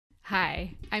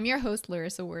Hi, I'm your host,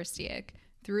 Larissa Werstiak.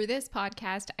 Through this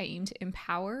podcast, I aim to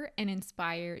empower and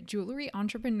inspire jewelry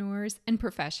entrepreneurs and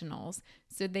professionals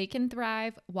so they can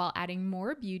thrive while adding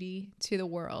more beauty to the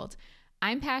world.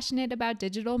 I'm passionate about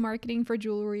digital marketing for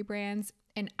jewelry brands,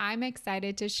 and I'm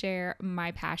excited to share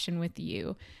my passion with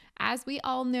you. As we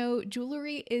all know,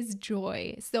 jewelry is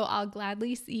joy, so I'll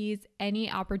gladly seize any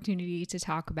opportunity to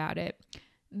talk about it.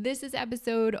 This is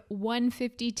episode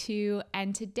 152,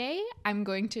 and today I'm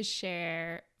going to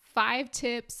share 5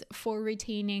 tips for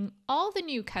retaining all the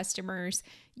new customers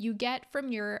you get from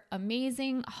your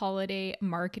amazing holiday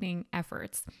marketing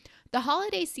efforts. The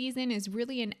holiday season is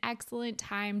really an excellent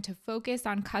time to focus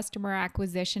on customer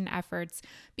acquisition efforts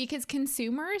because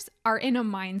consumers are in a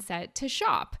mindset to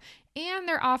shop, and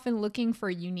they're often looking for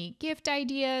unique gift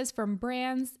ideas from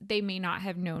brands they may not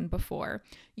have known before.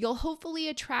 You'll hopefully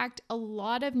attract a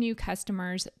lot of new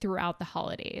customers throughout the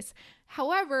holidays.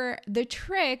 However, the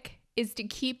trick is to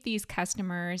keep these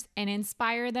customers and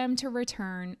inspire them to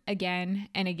return again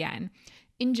and again.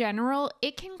 In general,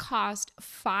 it can cost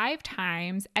 5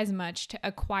 times as much to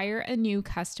acquire a new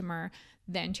customer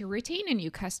than to retain a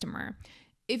new customer.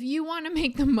 If you want to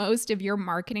make the most of your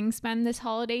marketing spend this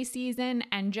holiday season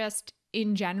and just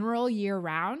in general year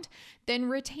round, then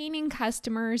retaining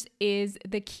customers is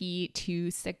the key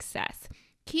to success.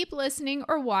 Keep listening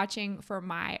or watching for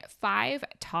my 5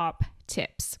 top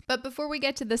tips. But before we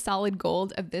get to the solid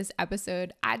gold of this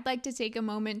episode, I'd like to take a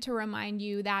moment to remind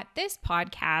you that this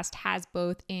podcast has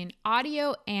both an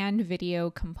audio and video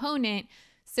component,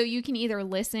 so you can either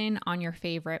listen on your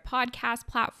favorite podcast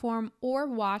platform or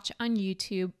watch on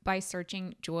YouTube by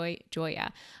searching Joy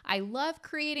Joya. I love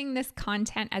creating this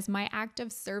content as my act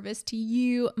of service to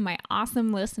you, my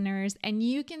awesome listeners, and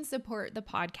you can support the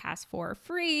podcast for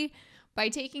free by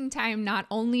taking time not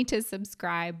only to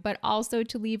subscribe, but also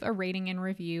to leave a rating and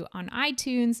review on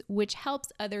iTunes, which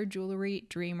helps other jewelry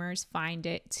dreamers find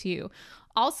it too.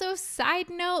 Also, side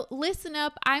note, listen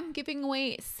up, I'm giving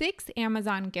away 6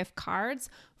 Amazon gift cards,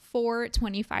 4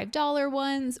 $25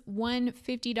 ones, 1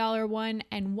 $50 one,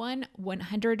 and 1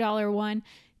 $100 one.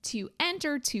 To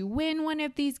enter to win one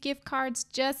of these gift cards,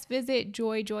 just visit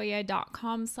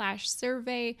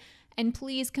joyjoya.com/survey. And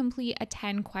please complete a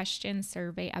 10-question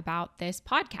survey about this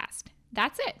podcast.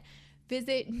 That's it.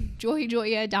 Visit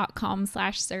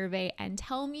joyjoya.com/survey and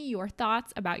tell me your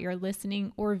thoughts about your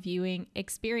listening or viewing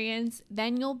experience.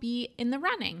 Then you'll be in the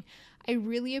running. I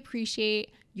really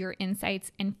appreciate your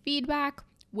insights and feedback,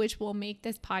 which will make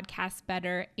this podcast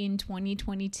better in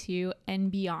 2022 and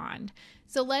beyond.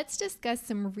 So let's discuss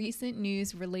some recent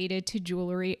news related to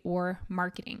jewelry or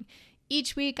marketing.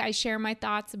 Each week, I share my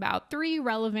thoughts about 3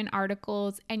 relevant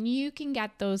articles, and you can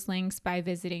get those links by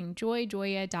visiting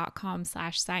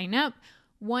joyjoya.com/sign-up.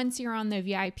 Once you're on the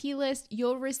VIP list,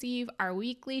 you'll receive our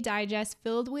weekly digest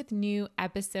filled with new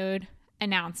episode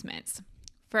announcements.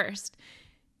 First,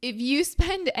 if you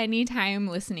spend any time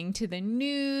listening to the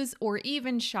news or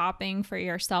even shopping for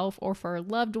yourself or for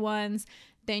loved ones,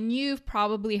 then you've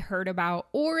probably heard about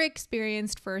or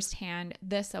experienced firsthand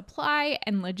the supply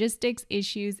and logistics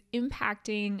issues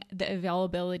impacting the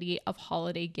availability of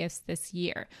holiday gifts this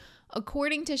year.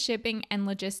 According to shipping and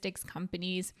logistics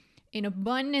companies, an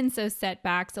abundance of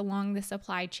setbacks along the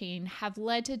supply chain have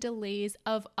led to delays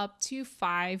of up to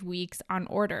 5 weeks on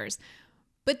orders.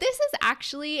 But this is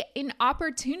actually an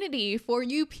opportunity for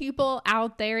you people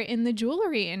out there in the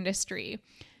jewelry industry.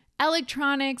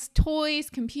 Electronics, toys,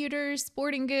 computers,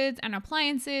 sporting goods, and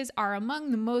appliances are among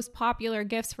the most popular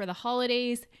gifts for the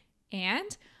holidays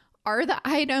and are the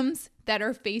items that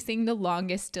are facing the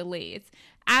longest delays.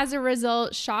 As a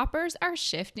result, shoppers are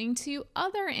shifting to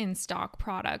other in-stock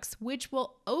products, which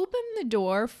will open the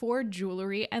door for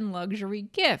jewelry and luxury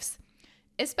gifts,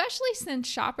 especially since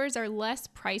shoppers are less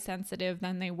price sensitive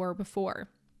than they were before.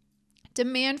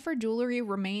 Demand for jewelry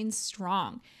remains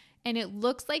strong, and it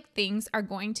looks like things are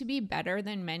going to be better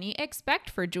than many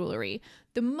expect for jewelry.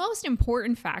 The most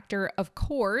important factor, of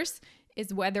course,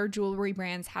 is whether jewelry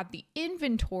brands have the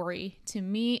inventory to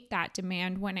meet that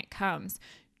demand when it comes.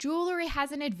 Jewelry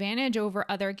has an advantage over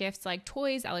other gifts like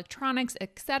toys, electronics,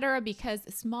 etc. because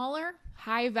smaller,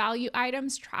 high-value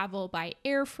items travel by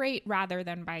air freight rather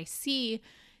than by sea,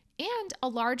 and a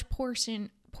large portion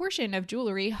of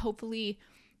jewelry, hopefully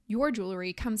your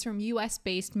jewelry, comes from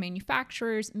US-based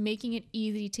manufacturers, making it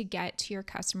easy to get to your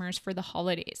customers for the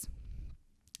holidays.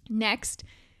 Next,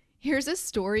 here's a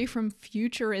story from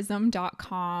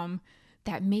Futurism.com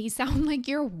that may sound like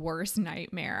your worst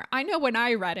nightmare. I know when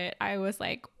I read it, I was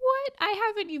like, what? I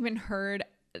haven't even heard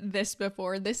this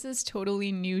before. This is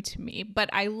totally new to me, but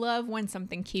I love when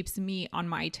something keeps me on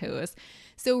my toes.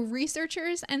 So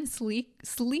researchers and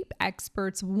sleep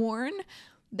experts warn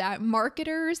that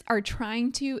marketers are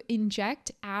trying to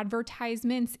inject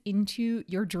advertisements into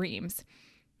your dreams.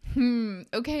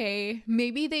 Okay,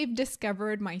 maybe they've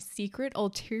discovered my secret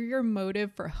ulterior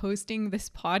motive for hosting this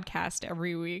podcast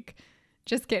every week.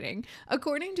 Just kidding.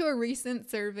 According to a recent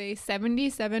survey,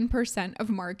 77% of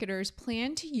marketers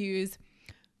plan to use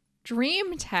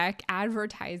dream tech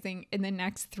advertising in the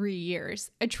next 3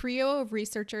 years. A trio of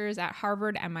researchers at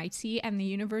Harvard, MIT, and the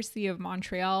University of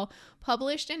Montreal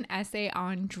published an essay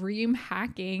on dream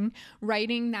hacking,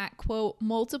 writing that, quote,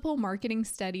 multiple marketing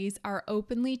studies are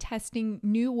openly testing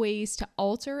new ways to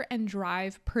alter and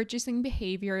drive purchasing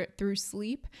behavior through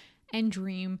sleep and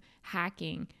dream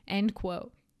hacking, end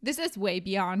quote. This is way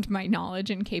beyond my knowledge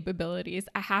and capabilities,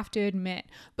 I have to admit,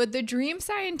 but the dream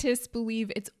scientists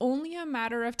believe it's only a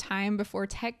matter of time before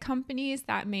tech companies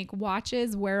that make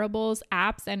watches, wearables,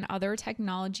 apps, and other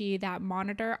technology that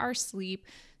monitor our sleep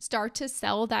start to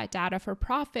sell that data for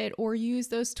profit or use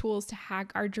those tools to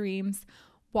hack our dreams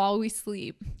while we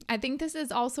sleep. I think this is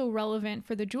also relevant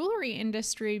for the jewelry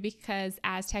industry because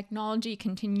as technology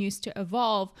continues to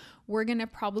evolve, we're going to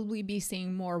probably be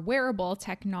seeing more wearable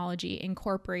technology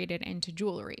incorporated into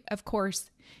jewelry. Of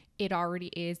course, it already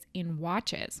is in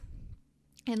watches.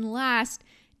 And last,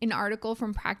 an article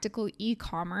from Practical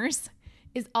E-commerce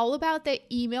is all about the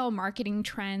email marketing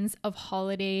trends of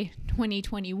holiday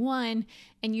 2021.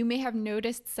 And you may have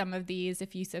noticed some of these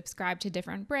if you subscribe to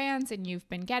different brands and you've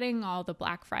been getting all the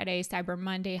Black Friday, Cyber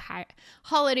Monday,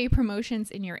 holiday promotions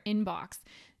in your inbox.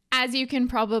 As you can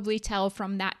probably tell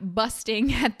from that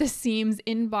busting at the seams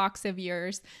inbox of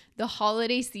yours, the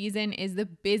holiday season is the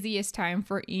busiest time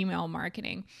for email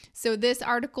marketing. So this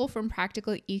article from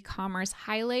Practical E-commerce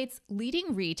highlights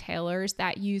leading retailers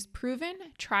that use proven,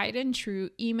 tried and true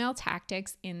email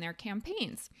tactics in their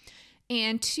campaigns.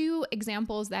 And 2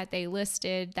 examples that they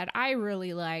listed that I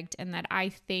really liked and that I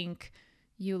think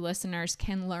you listeners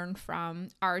can learn from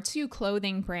are 2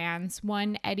 clothing brands,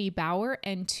 one Eddie Bauer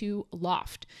and 2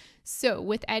 Loft. So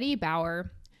with Eddie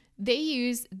Bauer, they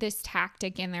use this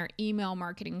tactic in their email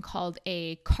marketing called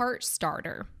a cart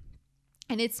starter.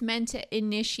 And it's meant to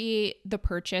initiate the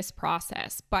purchase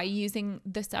process by using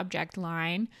the subject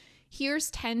line,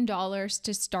 here's $10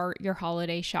 to start your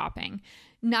holiday shopping.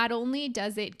 Not only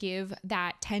does it give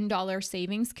that $10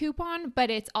 savings coupon,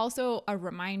 but it's also a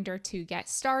reminder to get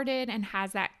started and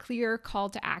has that clear call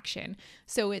to action.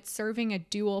 So it's serving a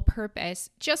dual purpose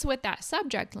just with that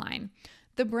subject line.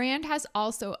 The brand has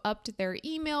also upped their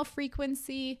email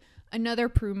frequency, another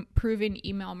proven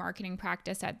email marketing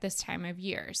practice at this time of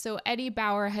year. So Eddie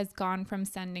Bauer has gone from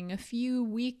sending a few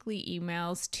weekly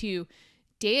emails to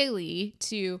daily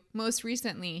to most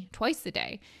recently twice a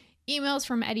day. Emails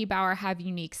from Eddie Bauer have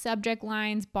unique subject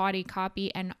lines, body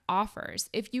copy, and offers.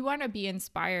 If you want to be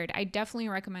inspired, I definitely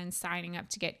recommend signing up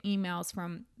to get emails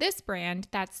from this brand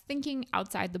that's thinking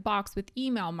outside the box with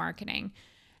email marketing.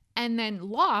 And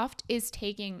then Loft is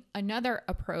taking another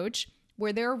approach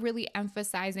where they're really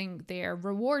emphasizing their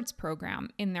rewards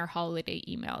program in their holiday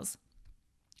emails.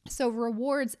 So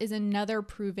rewards is another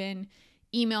proven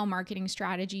email marketing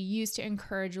strategy used to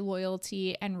encourage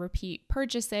loyalty and repeat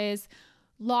purchases.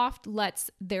 Loft lets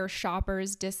their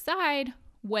shoppers decide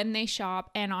when they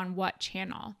shop and on what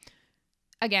channel.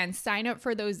 Again, sign up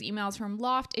for those emails from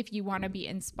Loft if you want to be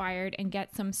inspired and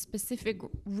get some specific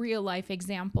real-life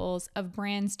examples of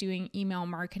brands doing email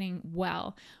marketing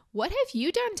well. What have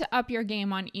you done to up your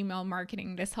game on email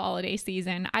marketing this holiday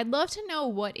season? I'd love to know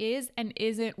what is and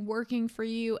isn't working for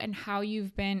you and how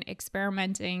you've been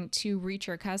experimenting to reach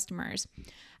your customers.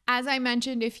 As I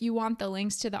mentioned, if you want the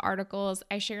links to the articles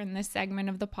I share in this segment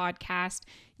of the podcast,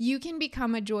 you can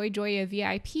become a JoyJoya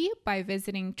VIP by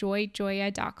visiting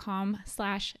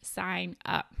joyjoya.com/sign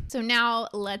up. So now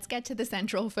let's get to the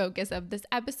central focus of this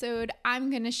episode.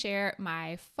 I'm going to share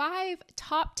my 5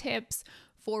 top tips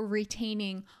for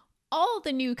retaining all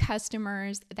the new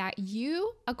customers that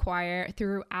you acquire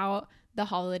throughout the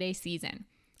holiday season.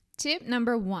 Tip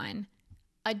number 1.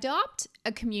 Adopt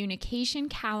a communication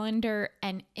calendar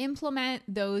and implement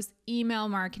those email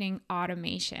marketing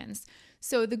automations.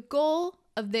 So the goal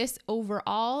of this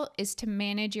overall is to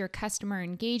manage your customer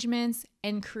engagements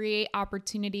and create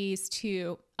opportunities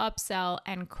to upsell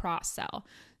and cross-sell.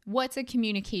 What's a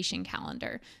communication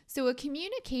calendar? So a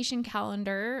communication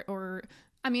calendar, or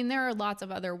I mean, there are lots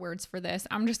of other words for this.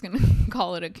 I'm just going to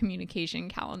call it a communication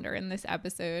calendar in this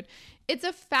episode. It's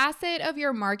a facet of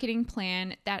your marketing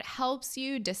plan that helps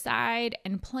you decide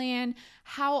and plan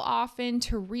how often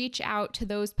to reach out to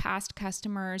those past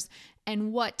customers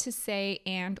and what to say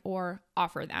and or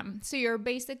offer them. So you're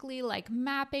basically like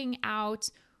mapping out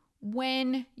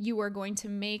when you are going to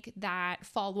make that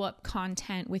follow-up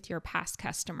content with your past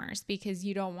customers because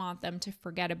you don't want them to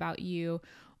forget about you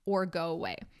or go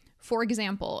away. For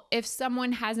example, if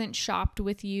someone hasn't shopped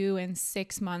with you in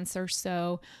 6 months or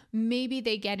so, maybe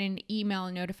they get an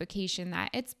email notification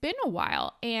that it's been a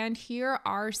while and here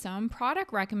are some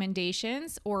product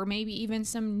recommendations or maybe even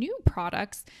some new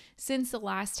products since the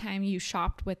last time you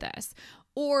shopped with us.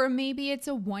 Or maybe it's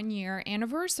a 1-year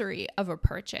anniversary of a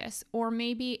purchase, or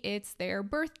maybe it's their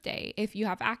birthday if you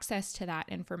have access to that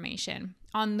information.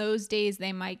 On those days,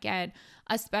 they might get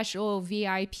a special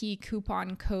VIP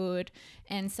coupon code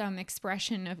and some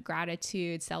expression of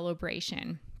gratitude,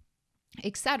 celebration,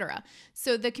 etc.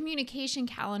 So the communication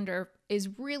calendar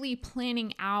is really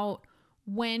planning out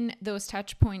when those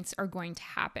touch points are going to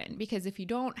happen, because if you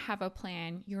don't have a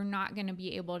plan, you're not going to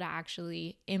be able to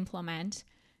actually implement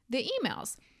the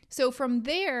emails. So from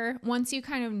there, once you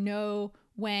kind of know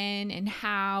when and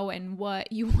how and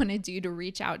what you want to do to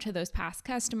reach out to those past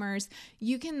customers,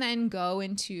 you can then go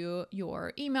into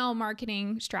your email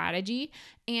marketing strategy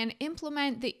and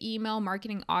implement the email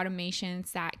marketing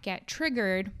automations that get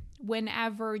triggered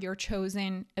whenever your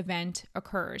chosen event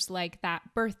occurs, like that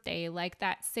birthday, like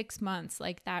that 6 months,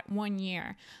 like that 1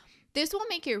 year. This will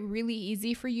make it really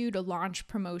easy for you to launch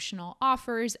promotional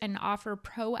offers and offer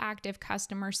proactive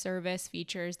customer service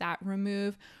features that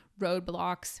remove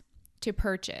roadblocks to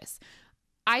purchase.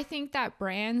 I think that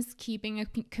brands keeping a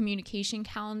communication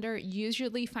calendar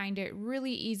usually find it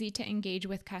really easy to engage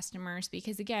with customers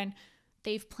because, again,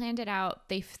 they've planned it out,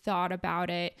 they've thought about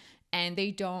it, and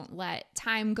they don't let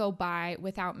time go by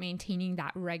without maintaining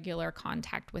that regular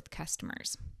contact with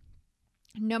customers.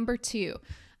 Number 2,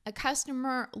 a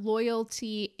customer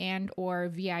loyalty and or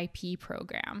VIP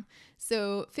program.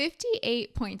 So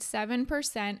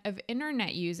 58.7% of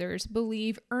internet users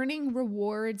believe earning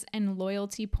rewards and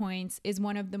loyalty points is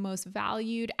one of the most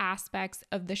valued aspects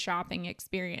of the shopping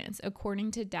experience, according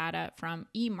to data from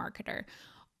eMarketer.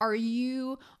 Are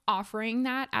you offering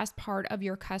that as part of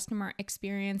your customer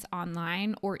experience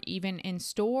online or even in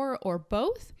store or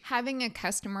both? Having a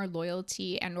customer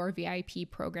loyalty and or VIP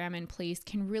program in place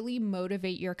can really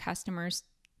motivate your customers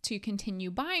to continue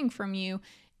buying from you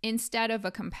instead of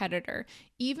a competitor.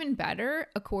 Even better,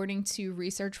 according to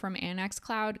research from Annex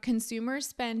Cloud, consumers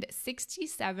spend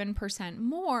 67%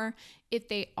 more if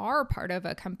they are part of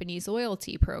a company's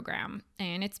loyalty program.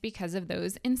 And it's because of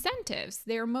those incentives.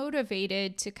 They're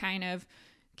motivated to kind of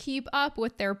keep up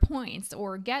with their points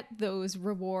or get those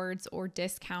rewards or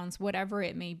discounts, whatever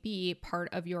it may be, part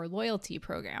of your loyalty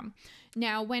program.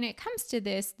 Now, when it comes to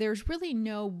this, there's really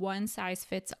no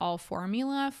one-size-fits-all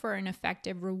formula for an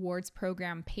effective rewards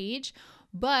program page,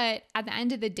 but at the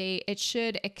end of the day, it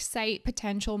should excite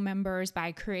potential members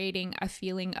by creating a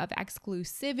feeling of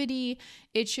exclusivity.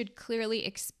 It should clearly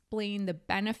explain the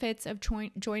benefits of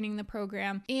joining the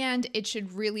program, and it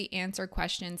should really answer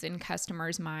questions in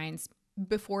customers' minds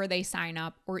before they sign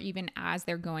up or even as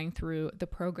they're going through the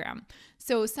program.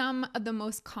 So some of the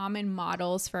most common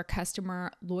models for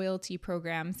customer loyalty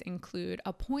programs include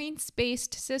a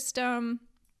points-based system,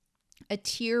 a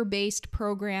tier-based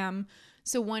program.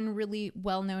 So one really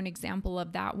well-known example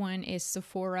of that one is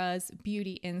Sephora's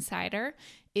Beauty Insider.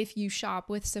 If you shop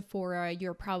with Sephora,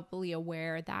 you're probably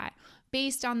aware that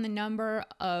based on the number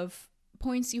of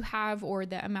points you have or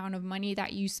the amount of money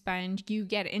that you spend, you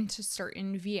get into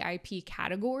certain VIP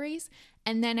categories.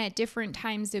 And then at different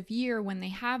times of year when they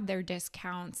have their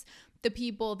discounts, the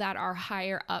people that are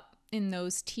higher up in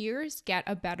those tiers get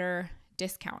a better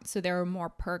discount. So there are more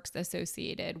perks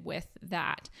associated with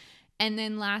that. And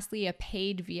then lastly, a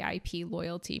paid VIP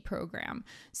loyalty program.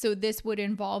 So this would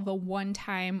involve a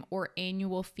one-time or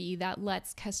annual fee that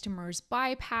lets customers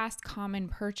bypass common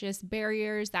purchase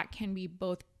barriers that can be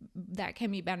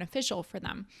beneficial for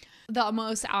them. The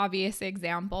most obvious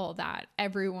example that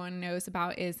everyone knows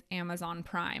about is Amazon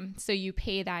Prime. So you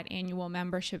pay that annual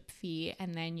membership fee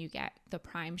and then you get the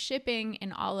Prime shipping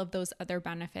and all of those other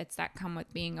benefits that come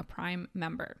with being a Prime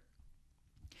member.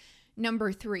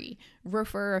 Number 3,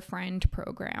 refer a friend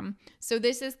program. So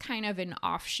this is kind of an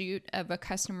offshoot of a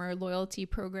customer loyalty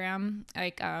program,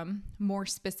 like a more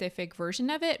specific version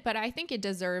of it, but I think it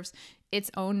deserves its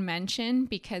own mention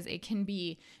because it can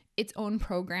be its own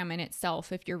program in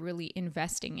itself if you're really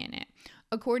investing in it.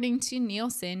 According to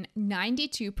Nielsen,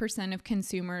 92% of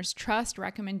consumers trust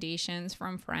recommendations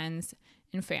from friends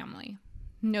and family.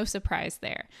 No surprise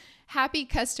there. Happy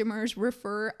customers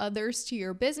refer others to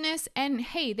your business, and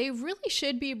hey, they really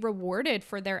should be rewarded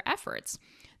for their efforts.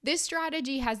 This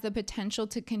strategy has the potential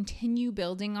to continue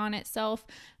building on itself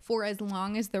for as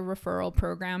long as the referral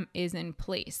program is in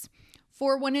place.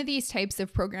 For one of these types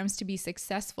of programs to be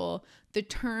successful, the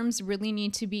terms really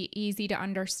need to be easy to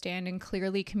understand and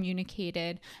clearly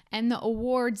communicated, and the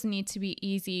awards need to be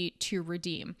easy to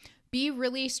redeem. Be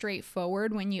really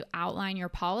straightforward when you outline your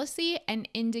policy and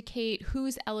indicate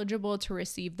who's eligible to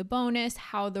receive the bonus,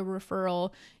 how the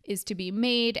referral is to be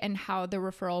made, and how the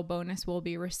referral bonus will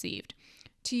be received.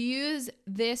 To use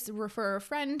this Refer a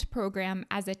Friend program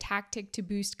as a tactic to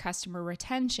boost customer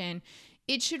retention,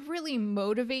 it should really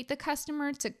motivate the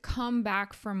customer to come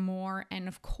back for more and,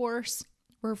 of course,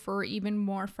 refer even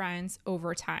more friends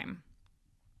over time.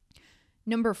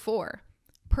 Number 4,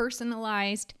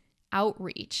 personalized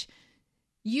outreach.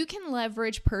 You can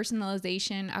leverage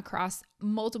personalization across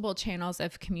multiple channels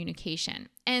of communication.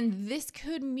 And this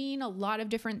could mean a lot of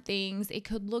different things. It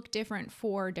could look different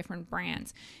for different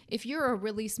brands. If you're a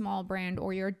really small brand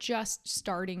or you're just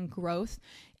starting growth,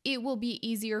 it will be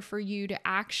easier for you to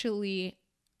actually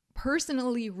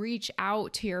personally reach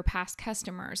out to your past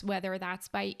customers, whether that's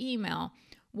by email,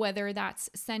 whether that's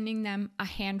sending them a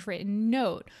handwritten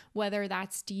note, whether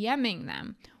that's DMing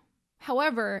them.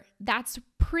 However, that's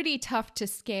pretty tough to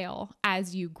scale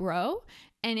as you grow.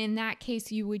 And in that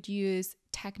case, you would use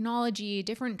technology,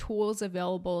 different tools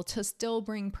available to still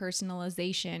bring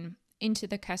personalization into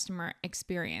the customer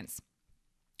experience.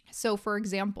 So for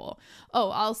example,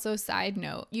 also side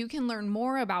note, you can learn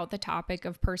more about the topic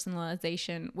of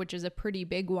personalization, which is a pretty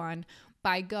big one,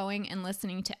 by going and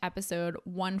listening to episode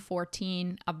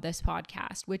 114 of this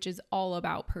podcast, which is all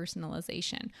about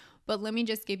personalization. But let me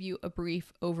just give you a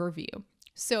brief overview.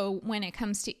 So when it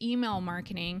comes to email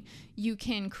marketing, you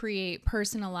can create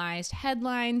personalized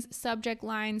headlines, subject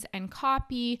lines, and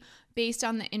copy based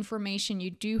on the information you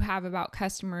do have about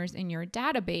customers in your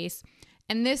database.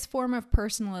 And this form of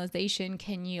personalization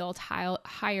can yield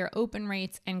higher open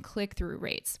rates and click-through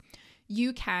rates.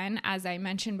 You can, as I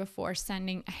mentioned before,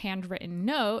 sending a handwritten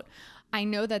note. I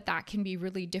know that can be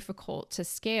really difficult to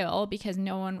scale because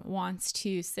no one wants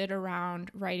to sit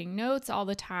around writing notes all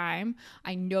the time.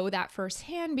 I know that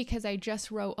firsthand because I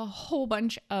just wrote a whole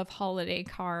bunch of holiday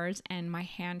cards and my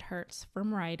hand hurts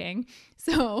from writing.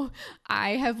 So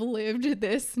I have lived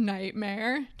this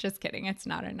nightmare. Just kidding, it's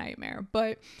not a nightmare.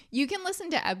 But you can listen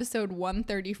to episode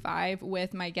 135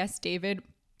 with my guest David,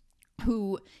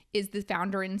 who is the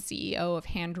founder and CEO of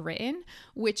Handwritten,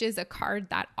 which is a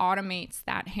card that automates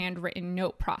that handwritten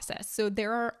note process. So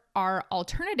there are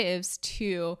alternatives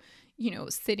to,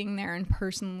 sitting there and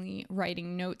personally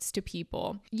writing notes to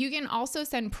people. You can also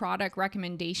send product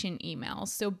recommendation emails.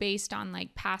 So based on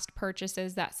past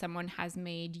purchases that someone has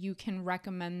made, you can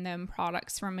recommend them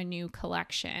products from a new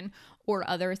collection or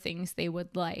other things they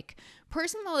would like.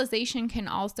 Personalization can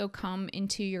also come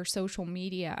into your social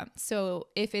media. So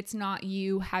if it's not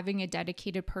you, having a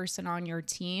dedicated person on your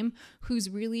team who's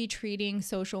really treating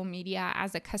social media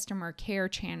as a customer care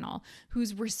channel,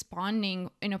 who's responding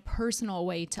in a personal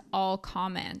way to all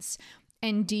comments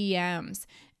and DMs,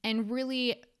 and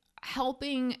really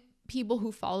helping people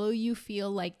who follow you feel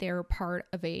like they're part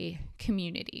of a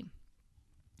community.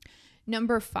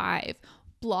 Number 5,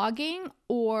 blogging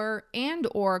or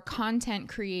content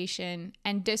creation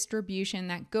and distribution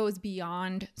that goes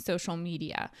beyond social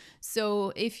media.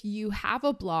 So if you have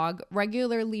a blog,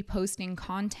 regularly posting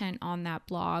content on that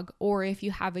blog, or if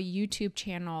you have a YouTube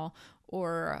channel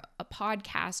or a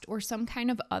podcast or some kind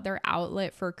of other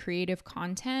outlet for creative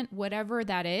content, whatever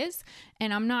that is.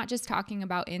 And I'm not just talking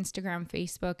about Instagram,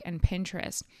 Facebook, and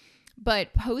Pinterest.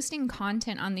 But posting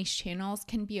content on these channels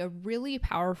can be a really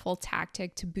powerful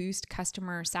tactic to boost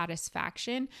customer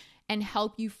satisfaction and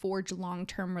help you forge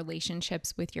long-term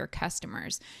relationships with your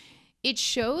customers. It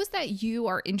shows that you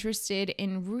are interested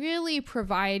in really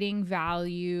providing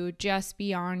value just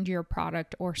beyond your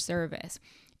product or service.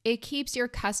 It keeps your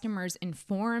customers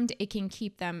informed. It can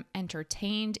keep them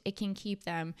entertained. It can keep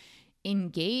them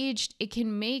engaged. It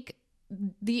can make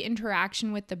the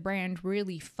interaction with the brand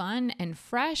really fun and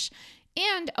fresh.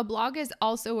 And a blog is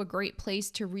also a great place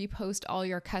to repost all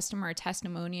your customer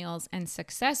testimonials and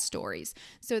success stories.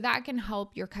 So that can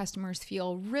help your customers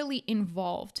feel really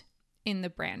involved in the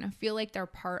brand and feel like they're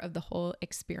part of the whole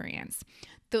experience.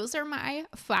 Those are my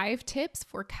 5 tips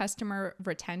for customer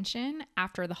retention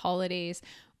after the holidays.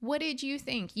 What did you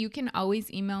think? You can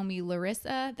always email me,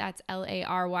 Larissa, that's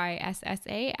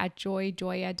LARYSSA at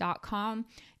joyjoya.com.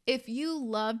 If you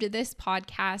loved this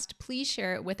podcast, please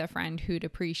share it with a friend who'd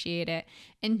appreciate it.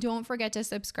 And don't forget to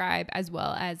subscribe as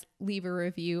well as leave a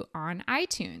review on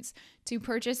iTunes. To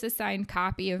purchase a signed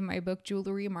copy of my book,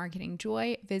 Jewelry Marketing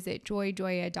Joy, visit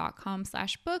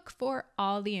joyjoya.com/book for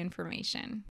all the information.